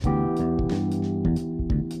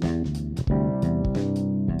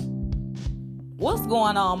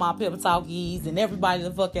going on, my pep talkies and everybody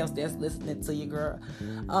the fuck else that's listening to you, girl.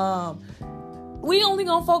 We only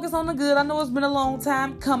gonna focus on the good. I know it's been a long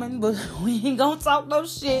time coming, but we ain't gonna talk no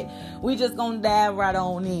shit. We just gonna dive right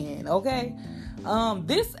on in, okay?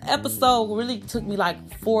 This episode really took me like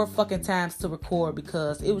 4 fucking times to record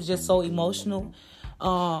because it was just so emotional.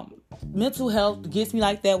 Mental health gets me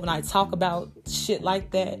like that when I talk about shit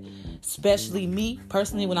like that. Especially me,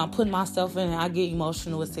 personally, when I'm putting myself in it, I get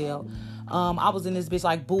emotional as hell. I was in this bitch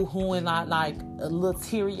like boo-hooing, like a little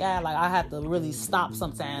teary-eyed. Like I had to really stop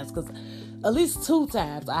sometimes because at least 2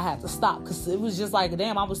 times I had to stop because it was just like,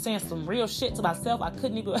 damn, I was saying some real shit to myself. I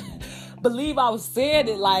couldn't even believe I was saying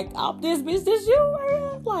it. Like, oh, this bitch, this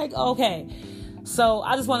you? Like, okay. So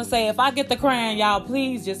I just want to say, if I get the crying, y'all,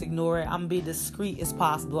 please just ignore it. I'm going to be discreet as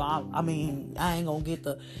possible. I mean, I ain't going to get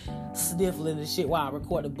the sniffling and shit while I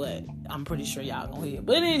record it, but I'm pretty sure y'all going to hear it.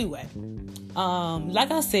 But anyway, like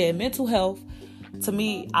I said, mental health, to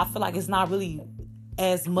me, I feel like it's not really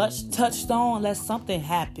as much touched on unless something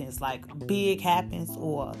happens, like big happens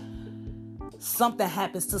or something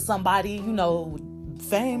happens to somebody, you know,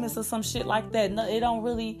 famous or some shit like that. No, it don't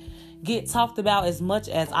really get talked about as much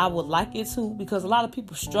as I would like it to, because a lot of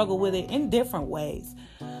people struggle with it in different ways.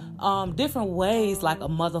 Different ways like a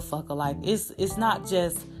motherfucker. Like it's not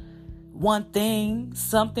just one thing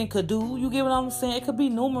something could do. You get what I'm saying? It could be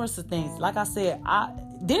numerous of things. Like I said,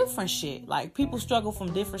 different shit. Like people struggle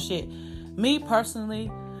from different shit. Me personally,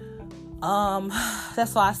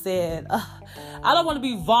 that's why I said I don't want to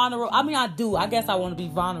be vulnerable. I mean, I do. I guess I want to be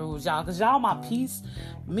vulnerable with y'all because y'all my peace.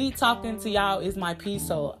 Me talking to y'all is my peace,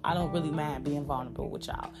 so I don't really mind being vulnerable with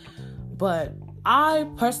y'all. But I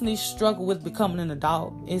personally struggle with becoming an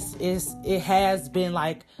adult. It has been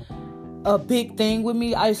like a big thing with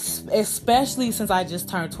me. Especially since I just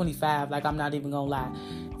turned 25. Like, I'm not even gonna lie.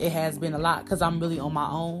 It has been a lot because I'm really on my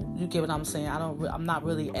own. You get what I'm saying? I'm not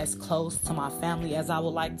really as close to my family as I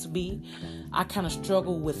would like to be. I kind of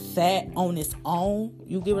struggle with that on its own.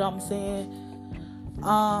 You get what I'm saying?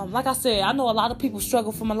 Like I said, I know a lot of people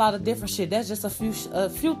struggle from a lot of different shit. That's just a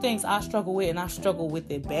few things I struggle with, and I struggle with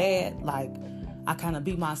it bad. Like, I kind of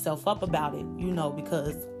beat myself up about it, you know,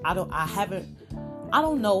 because I don't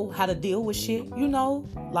know how to deal with shit, you know?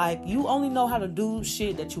 Like, you only know how to do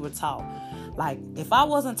shit that you were taught. Like, if I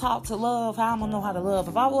wasn't taught to love, how am I gonna know how to love?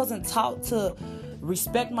 If I wasn't taught to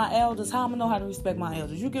respect my elders, how am I know how to respect my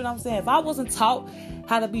elders? You get what I'm saying? If I wasn't taught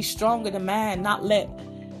how to be stronger than man, not let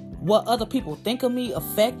what other people think of me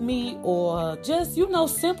affect me, or just, you know,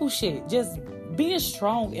 simple shit. Just being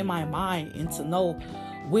strong in my mind and to know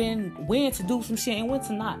when to do some shit and when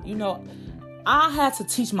to not. You know, I had to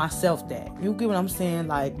teach myself that. You get what I'm saying?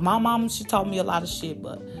 Like, my mom, she taught me a lot of shit,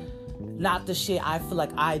 but not the shit I feel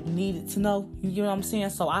like I needed to know. You get what I'm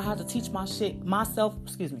saying? So I had to teach myself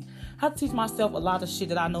a lot of shit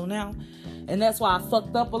that I know now. And that's why I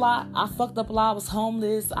fucked up a lot. I was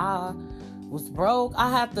homeless. I was broke.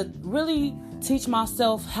 I had to really teach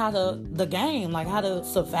myself how to game, like how to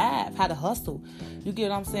survive, how to hustle. You get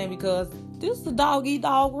what I'm saying? Because this is a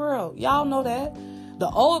dog-eat-dog world. Y'all know that. The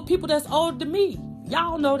old people that's older than me,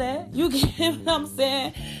 y'all know that. You get what I'm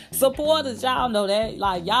saying? Supporters, y'all know that.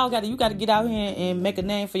 Like, you gotta get out here and make a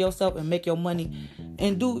name for yourself and make your money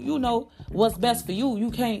and do, you know, what's best for you.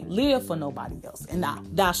 You can't live for nobody else. And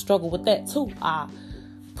I struggle with that too. I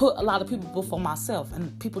put a lot of people before myself,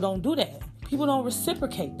 and people don't do that. People don't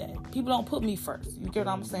reciprocate that. People don't put me first. You get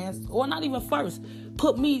what I'm saying? Or not even first.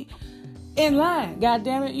 Put me in line. God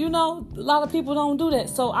damn it. You know, a lot of people don't do that.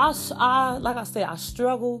 So I like I said, I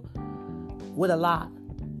struggle with a lot.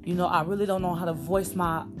 You know, I really don't know how to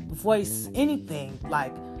voice anything.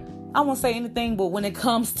 Like, I won't say anything, but when it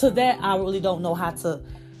comes to that, I really don't know how to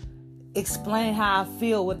explain how I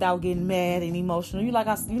feel without getting mad and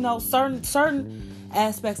emotional. Certain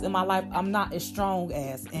aspects in my life I'm not as strong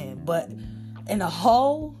as in, but in a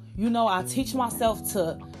whole, you know, I teach myself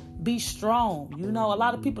to be strong. You know, a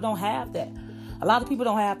lot of people don't have that. A lot of people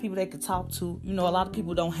don't have people they can talk to. You know, a lot of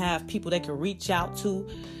people don't have people they can reach out to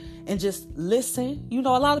and just listen. You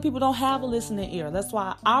know, a lot of people don't have a listening ear. That's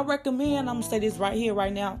why I recommend, I'm going to say this right here,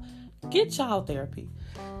 right now, get y'all therapy.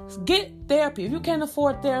 Get therapy. If you can't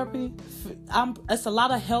afford therapy, it's a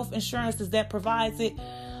lot of health insurances that provides it.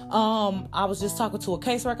 I was just talking to a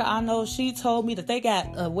caseworker I know. She told me that they got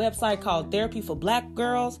a website called Therapy for Black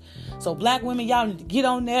Girls. So black women, y'all need to get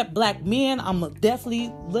on that. Black men, I'm definitely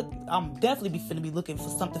finna be looking for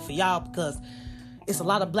something for y'all, because it's a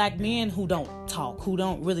lot of black men who don't talk, who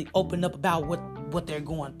don't really open up about what they're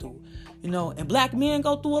going through. You know, and black men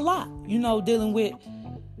go through a lot, you know, dealing with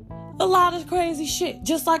a lot of crazy shit,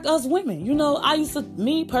 just like us women. You know, I used to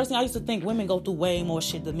think women go through way more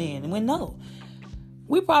shit than men. And when no.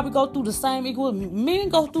 We probably go through the same equal. Men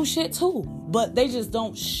go through shit too, but they just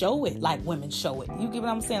don't show it like women show it. You get what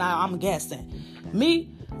I'm saying? I'm guessing. Me,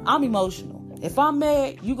 I'm emotional. If I'm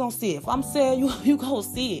mad, you gonna see it. If I'm sad, you gonna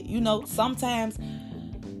see it. You know, sometimes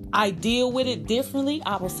I deal with it differently.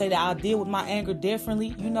 I will say that I deal with my anger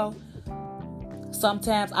differently. You know,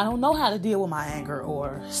 sometimes I don't know how to deal with my anger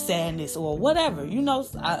or sadness or whatever. You know,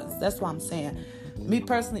 that's what I'm saying. Me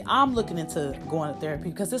personally, I'm looking into going to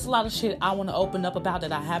therapy because there's a lot of shit I want to open up about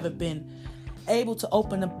that I haven't been able to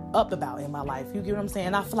open up about in my life. You get what I'm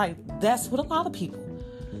saying? I feel like that's what a lot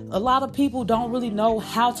of people don't really know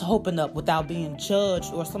how to open up without being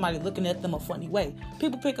judged or somebody looking at them a funny way.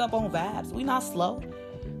 People pick up on vibes. We not slow.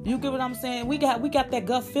 You get what I'm saying? We got that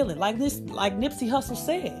gut feeling. Like Nipsey Hussle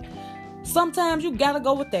said. Sometimes you gotta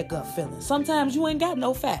go with that gut feeling. Sometimes you ain't got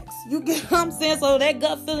no facts. You get what I'm saying? So that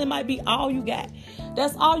gut feeling might be all you got.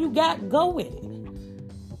 That's all you got. Go with it.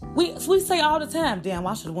 We say all the time, damn,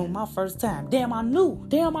 I should have won my first time. Damn, I knew.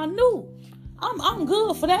 I'm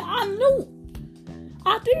good for that. I knew.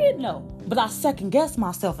 I did know. But I second guess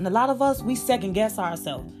myself. And a lot of us, we second guess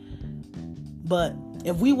ourselves. But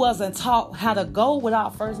if we wasn't taught how to go with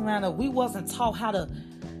our first round, if we wasn't taught how to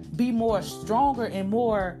be more stronger and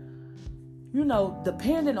more, you know,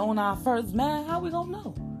 dependent on our first man, how we gonna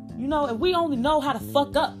know? You know, if we only know how to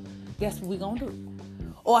fuck up, guess what we gonna do?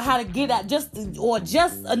 Or how to get out, just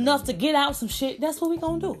enough to get out some shit, that's what we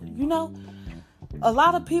gonna do. You know, a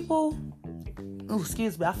lot of people, I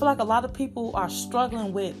feel like a lot of people are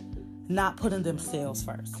struggling with not putting themselves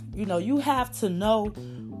first. You know, you have to know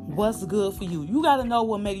what's good for you. You gotta know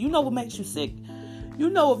what makes you sick. You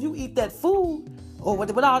know, if you eat that food or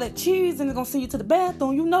with all that cheese and it's gonna send you to the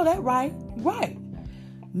bathroom, you know that, right? Right.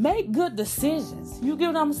 Make good decisions. You get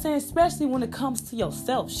what I'm saying? Especially when it comes to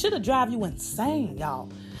yourself. Shit'll drive you insane, y'all.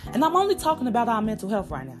 And I'm only talking about our mental health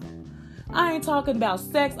right now. I ain't talking about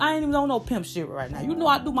sex. I ain't even on no pimp shit right now. You know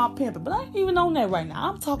I do my pimping, but I ain't even on that right now.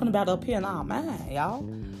 I'm talking about up here in our mind, y'all.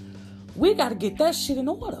 We got to get that shit in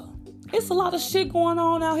order. It's a lot of shit going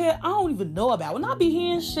on out here I don't even know about. When I be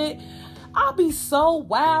hearing shit, I'll be so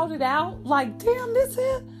wilded out. Like, damn, this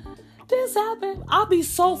happened. I'll be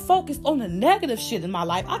so focused on the negative shit in my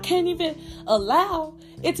life. I can't even allow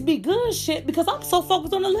it to be good shit because I'm so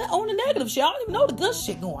focused on the negative shit. I don't even know the good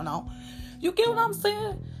shit going on. You get what I'm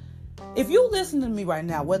saying? If you listen to me right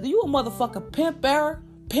now, whether you a motherfucker pimp at,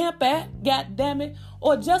 goddammit,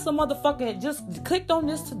 or just a motherfucker that just clicked on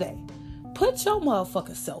this today, put your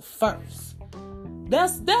motherfucking self first.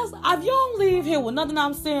 That's if you don't leave here with nothing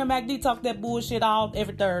I'm saying, Mac D talk that bullshit all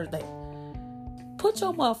every Thursday. Put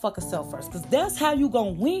your motherfucking self first, because that's how you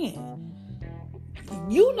gonna win.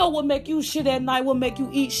 You know what make you shit at night, what make you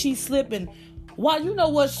eat, she slipping. Why, you know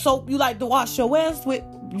what soap you like to wash your ass with.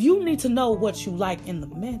 You need to know what you like in the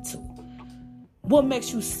mental. What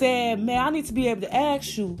makes you sad, man? I need to be able to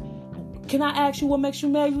ask you. Can I ask you what makes you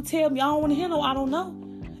mad? You tell me. I don't want to hear no I don't know.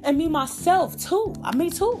 And me myself too.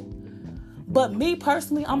 Me too. But me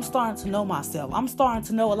personally, I'm starting to know myself. I'm starting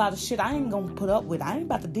to know a lot of shit I ain't gonna put up with. I ain't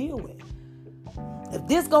about to deal with. If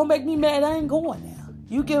this gonna make me mad, I ain't going now.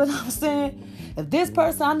 You get what I'm saying? If this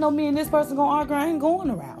person, I know me and this person gonna argue, I ain't going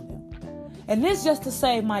around them. And this just to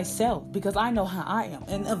save myself, because I know how I am.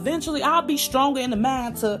 And eventually I'll be stronger in the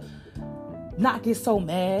mind to not get so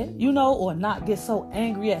mad, you know, or not get so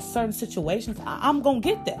angry at certain situations. I'm gonna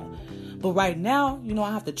get there. But right now, you know,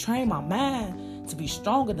 I have to train my mind to be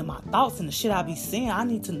stronger than my thoughts and the shit I be seeing. I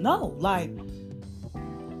need to know, like,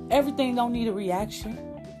 everything don't need a reaction.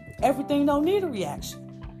 Everything don't need a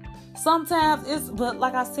reaction. Sometimes but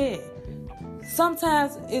like I said,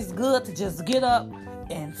 sometimes it's good to just get up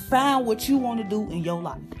and find what you want to do in your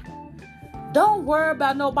life. Don't worry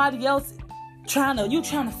about nobody else trying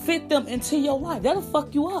to fit them into your life. That'll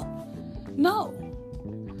fuck you up. No.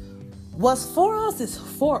 What's for us is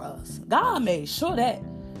for us. God made sure that.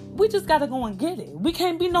 We just got to go and get it. We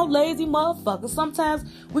can't be no lazy motherfuckers. Sometimes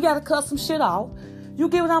we got to cut some shit off. You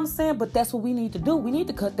get what I'm saying? But that's what we need to do. We need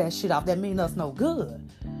to cut that shit off. That mean us no good.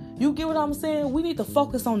 You get what I'm saying? We need to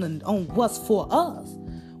focus on what's for us.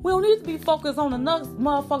 We don't need to be focused on the next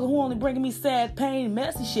motherfucker who only bringing me sad, pain,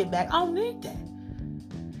 messy shit back. I don't need that.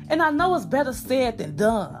 And I know it's better said than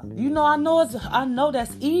done. You know, I know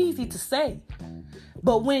that's easy to say.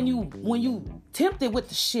 But when you tempted with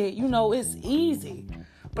the shit, you know, it's easy.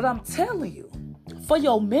 But I'm telling you, for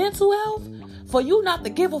your mental health, for you not to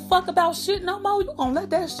give a fuck about shit no more, you gonna let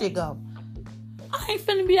that shit go. I ain't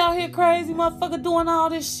finna be out here crazy, motherfucker, doing all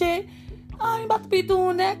this shit. I ain't about to be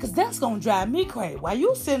doing that, because that's gonna drive me crazy. While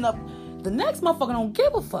you sitting up, the next motherfucker don't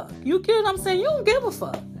give a fuck. You get what I'm saying? You don't give a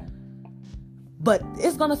fuck. But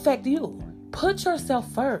it's gonna affect you. Put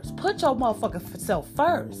yourself first. Put your motherfucking self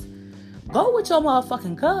first. Go with your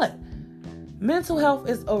motherfucking gut. Mental health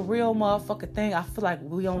is a real motherfucking thing. I feel like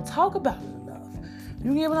we don't talk about it enough.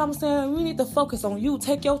 You get what I'm saying? We need to focus on you.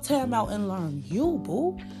 Take your time out and learn you,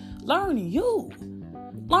 boo. Learn you.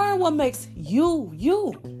 Learn what makes you,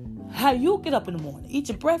 you. How you get up in the morning. Eat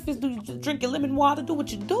your breakfast, drink your lemon water, do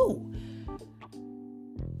what you do.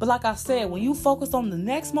 But like I said, when you focus on the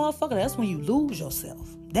next motherfucker, that's when you lose yourself.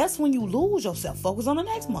 That's when you lose yourself. Focus on the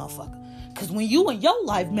next motherfucker. Because when you in your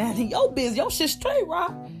life, man, in your business, your shit straight, right?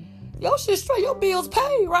 Your shit straight. Your bills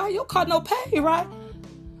paid, right? Your car no pay, right?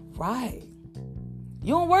 Right.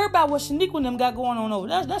 You don't worry about what Shaniqua and them got going on over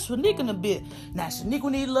there. That's Shaniqua in a bit. Now, Shaniqua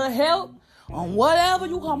need a little help on whatever.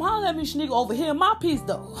 You come holler at me, Shaniqua, over here in my piece,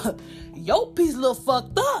 though. Your piece a little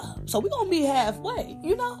fucked up. So we gonna be halfway,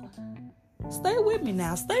 you know? Stay with me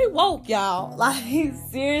now. Stay woke, y'all. Like,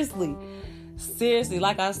 seriously. Seriously,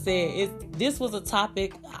 like I said, this was a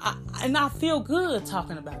topic, and I feel good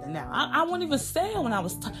talking about it now. I wasn't even sad when I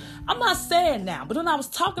was, I'm not sad now, but when I was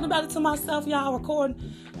talking about it to myself, y'all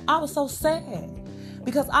recording, I was so sad.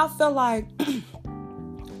 Because I felt like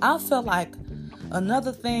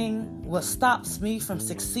another thing what stops me from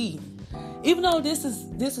succeeding. Even though this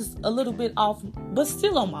is a little bit off, but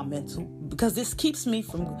still on my mental, because this keeps me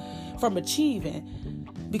from achieving.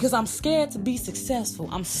 Because I'm scared to be successful.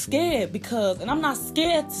 I'm scared because, and I'm not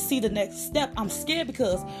scared to see the next step. I'm scared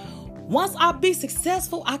because once I be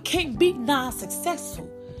successful, I can't be non-successful.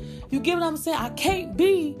 You get what I'm saying? I can't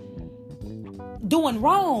be doing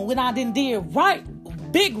wrong when I did right,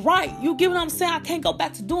 big right. You get what I'm saying? I can't go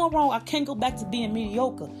back to doing wrong. I can't go back to being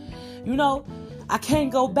mediocre. You know, I can't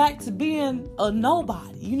go back to being a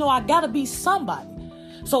nobody. You know, I gotta be somebody.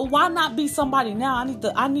 So why not be somebody now?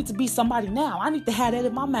 I need to be somebody now. I need to have that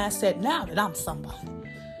in my mindset now that I'm somebody.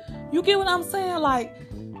 You get what I'm saying? Like,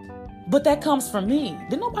 but that comes from me.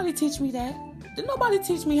 Did nobody teach me that? Did nobody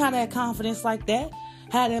teach me how to have confidence like that?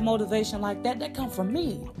 How that motivation like that? That come from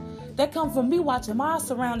me. That come from me watching my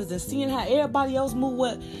surroundings and seeing how everybody else move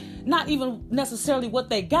with not even necessarily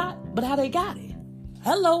what they got, but how they got it.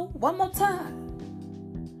 Hello, one more time.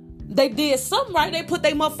 They did something right. They put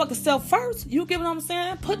their motherfucking self first. You get what I'm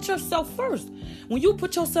saying? Put yourself first. When you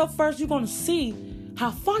put yourself first, you're going to see how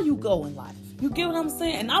far you go in life. You get what I'm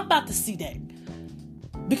saying? And I'm about to see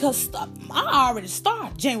that. Because I already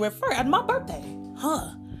started January 1st at my birthday.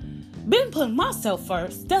 Been putting myself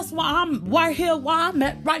first. That's why I'm right here where I'm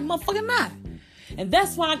at right motherfucking now. And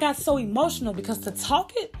that's why I got so emotional. Because to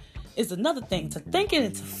talk it is another thing. To think it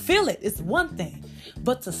and to feel it is one thing.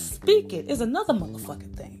 But to speak it is another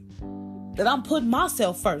motherfucking thing. That I'm putting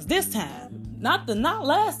myself first this time. Not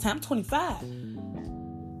last time,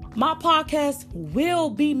 25. My podcast will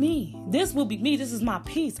be me. This will be me. This is my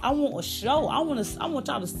piece. I want a show. I want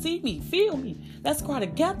y'all to see me, feel me. Let's cry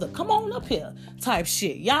together. Come on up here. Type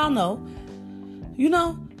shit. Y'all know. You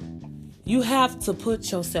know, you have to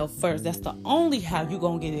put yourself first. That's the only how you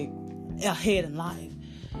gonna get it ahead in life.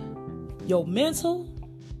 Your mental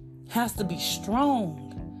has to be strong.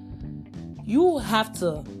 You have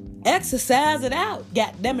to exercise it out.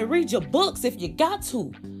 Goddamn it, read your books if you got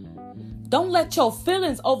to. Don't let your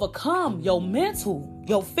feelings overcome your mental.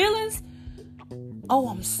 Your feelings. Oh,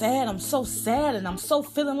 I'm sad. I'm so sad, and I'm so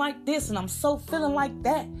feeling like this, and I'm so feeling like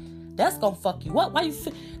that. That's gonna fuck you up. Why you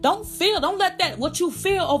feel? Don't let that what you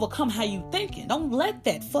feel overcome how you thinking. Don't let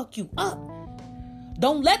that fuck you up.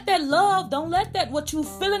 Don't let that love. Don't let that what you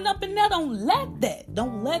feeling up in there. Don't let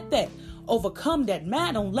that overcome that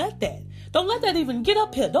mind. Don't let that even get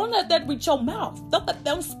up here. Don't let that reach your mouth.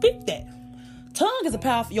 Don't speak that. Tongue is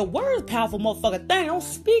your word is a powerful motherfucking thing. Don't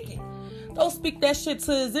speak it. Don't speak that shit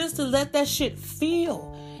to existence. Let that shit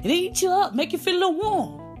feel. It eat you up. Make you feel a little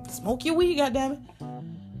warm. Smoke your weed, goddammit.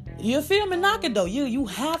 You feel me? Knock it though. You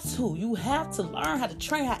have to. You have to learn how to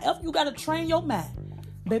train. However you gotta train your mind.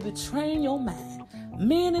 Baby, train your mind.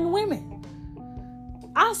 Men and women.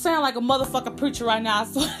 I sound like a motherfucking preacher right now, I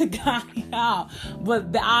swear to God, y'all.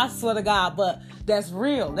 I swear to God, but that's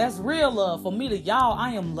real. That's real love. For me to y'all,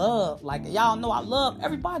 I am love. Like, y'all know I love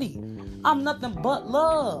everybody. I'm nothing but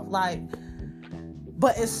love. Like,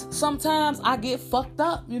 but it's sometimes I get fucked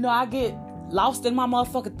up. You know, I get lost in my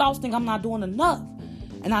motherfucking thoughts, think I'm not doing enough.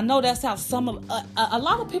 And I know that's how a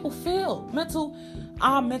lot of people feel.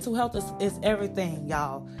 Our mental health is everything,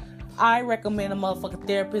 y'all. I recommend a motherfucking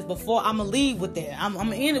therapist before I'm going to leave with that. I'm going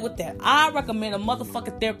to end it with that. I recommend a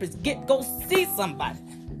motherfucking therapist. Go see somebody.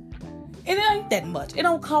 It ain't that much. It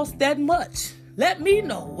don't cost that much. Let me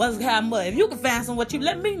know how much. If you can find someone cheap,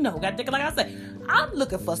 let me know. Like I said, I'm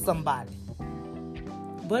looking for somebody.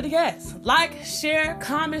 But yes, like, share,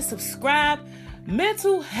 comment, subscribe.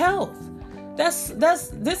 Mental health. This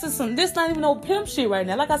not even no pimp shit right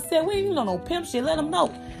now. Like I said, we ain't even on no pimp shit. Let them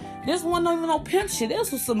know. This one not even no pimp shit.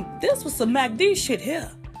 This was some Mac D shit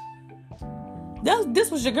here.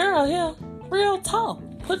 This was your girl here. Real talk.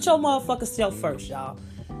 Put your motherfucking self first, y'all.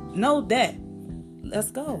 Know that.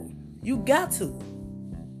 Let's go. You got to.